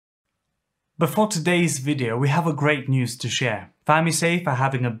Before today's video, we have a great news to share. FamiSafe are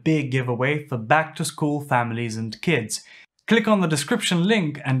having a big giveaway for back-to-school families and kids. Click on the description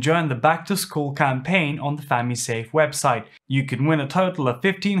link and join the back-to-school campaign on the FamiSafe website. You can win a total of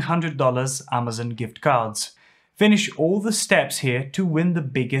 $1,500 Amazon gift cards. Finish all the steps here to win the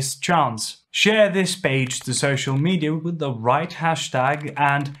biggest chance. Share this page to social media with the right hashtag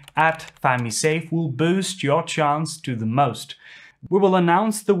and @FamiSafe will boost your chance to the most. We will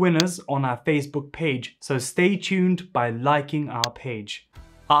announce the winners on our Facebook page, so stay tuned by liking our page.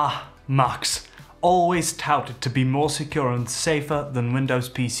 Macs. Always touted to be more secure and safer than Windows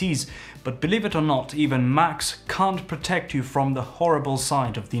PCs, but believe it or not, even Macs can't protect you from the horrible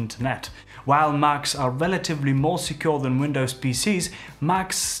side of the internet. While Macs are relatively more secure than Windows PCs,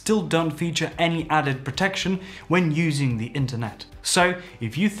 Macs still don't feature any added protection when using the internet. So,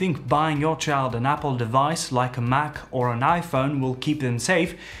 if you think buying your child an Apple device like a Mac or an iPhone will keep them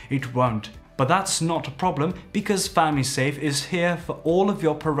safe, it won't. But that's not a problem because FamiSafe is here for all of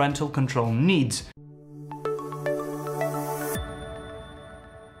your parental control needs.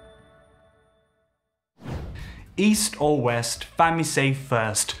 East or West, FamiSafe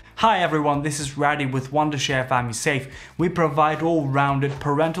first. Hi everyone, this is Raddy with Wondershare FamiSafe. We provide all-rounded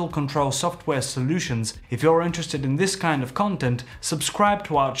parental control software solutions. If you're interested in this kind of content, subscribe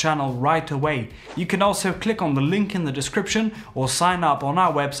to our channel right away. You can also click on the link in the description or sign up on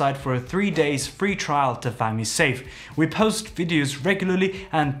our website for a 3 days free trial to FamiSafe. We post videos regularly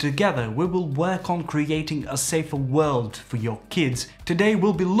and together we will work on creating a safer world for your kids. Today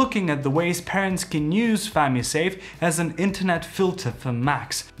we'll be looking at the ways parents can use FamiSafe as an internet filter for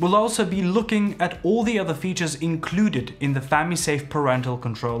Macs. We'll also be looking at all the other features included in the FamiSafe Parental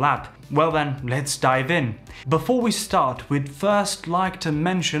Control app. Well then, let's dive in. Before we start, we'd first like to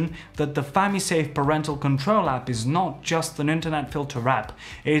mention that the FamiSafe Parental Control app is not just an internet filter app.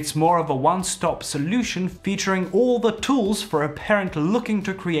 It's more of a one-stop solution featuring all the tools for a parent looking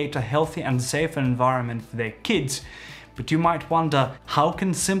to create a healthy and safe environment for their kids. But you might wonder, how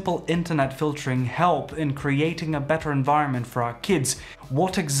can simple internet filtering help in creating a better environment for our kids?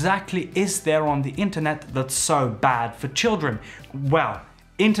 What exactly is there on the internet that's so bad for children? Well,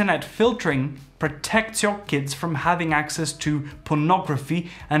 internet filtering protects your kids from having access to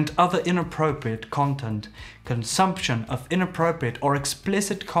pornography and other inappropriate content. Consumption of inappropriate or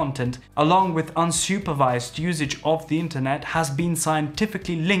explicit content, along with unsupervised usage of the internet, has been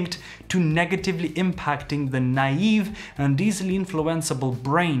scientifically linked to negatively impacting the naive and easily influenceable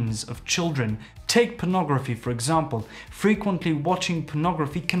brains of children. Take pornography for example. Frequently watching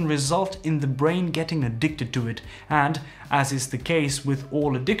pornography can result in the brain getting addicted to it, and, as is the case with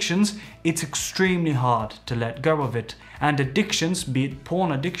all addictions, it's extremely hard to let go of it. And addictions, be it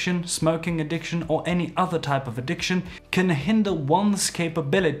porn addiction, smoking addiction, or any other type of addiction, can hinder one's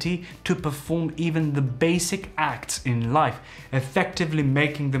capability to perform even the basic acts in life, effectively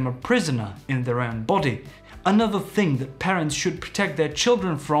making them a prisoner in their own body. Another thing that parents should protect their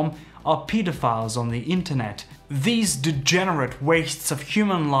children from are pedophiles on the internet. These degenerate wastes of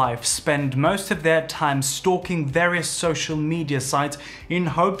human life spend most of their time stalking various social media sites in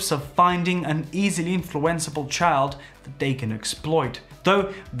hopes of finding an easily influenceable child that they can exploit.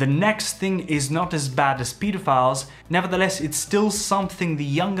 Though the next thing is not as bad as pedophiles, nevertheless it's still something the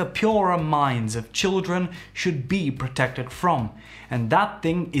younger, purer minds of children should be protected from. And that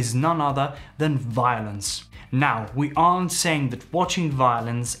thing is none other than violence. Now, we aren't saying that watching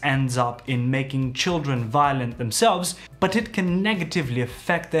violence ends up in making children violent themselves, but it can negatively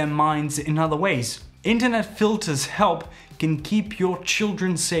affect their minds in other ways. Internet filters can keep your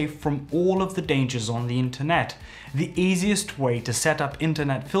children safe from all of the dangers on the internet. The easiest way to set up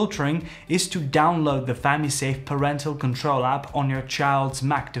internet filtering is to download the FamiSafe Parental Control app on your child's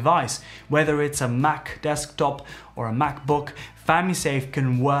Mac device. Whether it's a Mac desktop or a MacBook, FamiSafe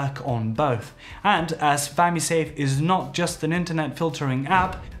can work on both. And as FamiSafe is not just an internet filtering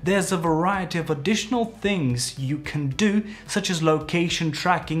app, there's a variety of additional things you can do, such as location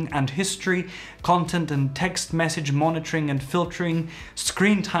tracking and history, content and text message monitoring and filtering,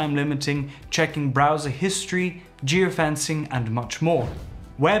 screen time limiting, checking browser history, geofencing, and much more.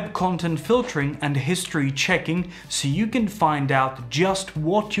 Web content filtering and history checking, so you can find out just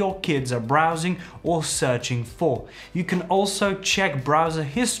what your kids are browsing or searching for. You can also check browser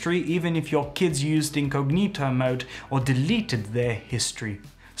history even if your kids used incognito mode or deleted their history.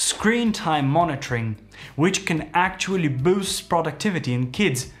 Screen time monitoring, which can actually boost productivity in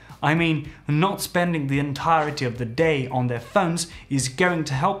kids. I mean, not spending the entirety of the day on their phones is going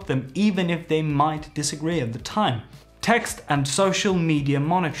to help them even if they might disagree at the time. Text and social media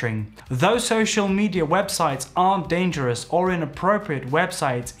monitoring. Though social media websites aren't dangerous or inappropriate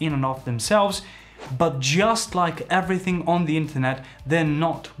websites in and of themselves, but just like everything on the internet, they're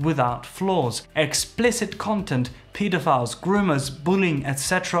not without flaws. Explicit content, pedophiles, groomers, bullying,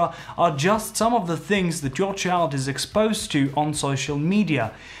 etc. are just some of the things that your child is exposed to on social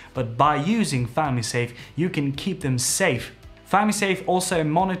media. But by using FamiSafe, you can keep them safe. FamiSafe also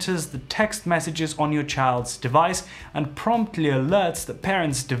monitors the text messages on your child's device and promptly alerts the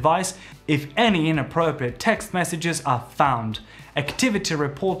parent's device if any inappropriate text messages are found. Activity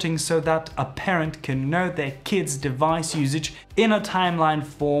reporting so that a parent can know their kid's device usage in a timeline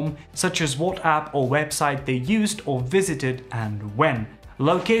form, such as what app or website they used or visited and when.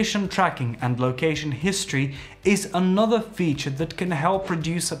 Location tracking and location history is another feature that can help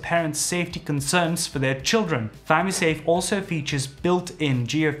reduce a parent's safety concerns for their children. FamiSafe also features built-in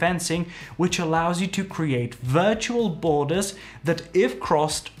geofencing, which allows you to create virtual borders that, if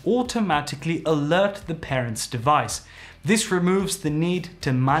crossed, automatically alert the parent's device. This removes the need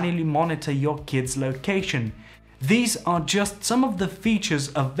to manually monitor your kid's location. These are just some of the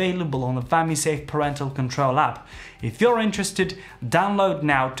features available on the FamiSafe Parental Control app. If you're interested, download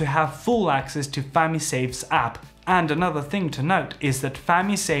now to have full access to FamiSafe's app. And another thing to note is that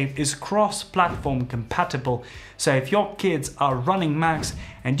FamiSafe is cross-platform compatible, so if your kids are running Macs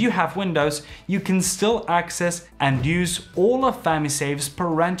and you have Windows, you can still access and use all of FamiSafe's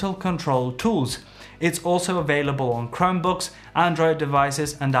parental control tools. It's also available on Chromebooks, Android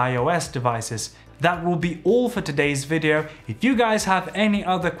devices and iOS devices. That will be all for today's video. If you guys have any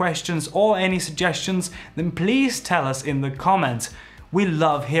other questions or any suggestions, then please tell us in the comments. We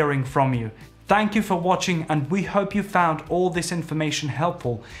love hearing from you. Thank you for watching, and we hope you found all this information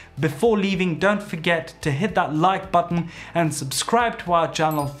helpful. Before leaving, don't forget to hit that like button and subscribe to our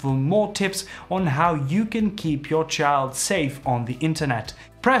channel for more tips on how you can keep your child safe on the internet.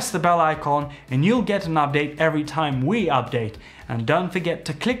 Press the bell icon and you'll get an update every time we update. And don't forget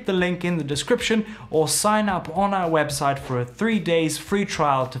to click the link in the description or sign up on our website for a 3 days free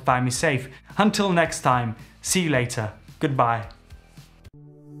trial to FamiSafe. Until next time, see you later. Goodbye.